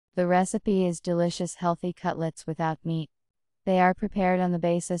The recipe is delicious healthy cutlets without meat. They are prepared on the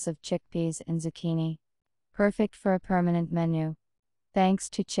basis of chickpeas and zucchini. Perfect for a permanent menu. Thanks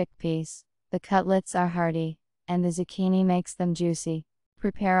to chickpeas, the cutlets are hearty, and the zucchini makes them juicy.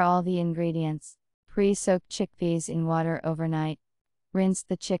 Prepare all the ingredients. Pre-soak chickpeas in water overnight. Rinse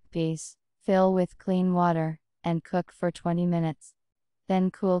the chickpeas, fill with clean water, and cook for 20 minutes.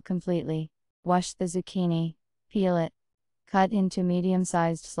 Then cool completely. Wash the zucchini, peel it. Cut into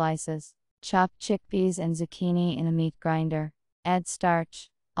medium-sized slices. Chop chickpeas and zucchini in a meat grinder. Add starch,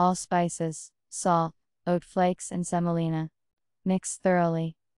 allspices, salt, oat flakes and semolina. Mix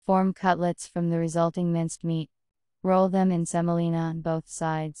thoroughly. Form cutlets from the resulting minced meat. Roll them in semolina on both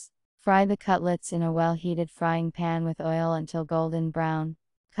sides. Fry the cutlets in a well-heated frying pan with oil until golden brown.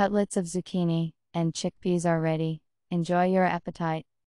 Cutlets of zucchini and chickpeas are ready. Enjoy your appetite.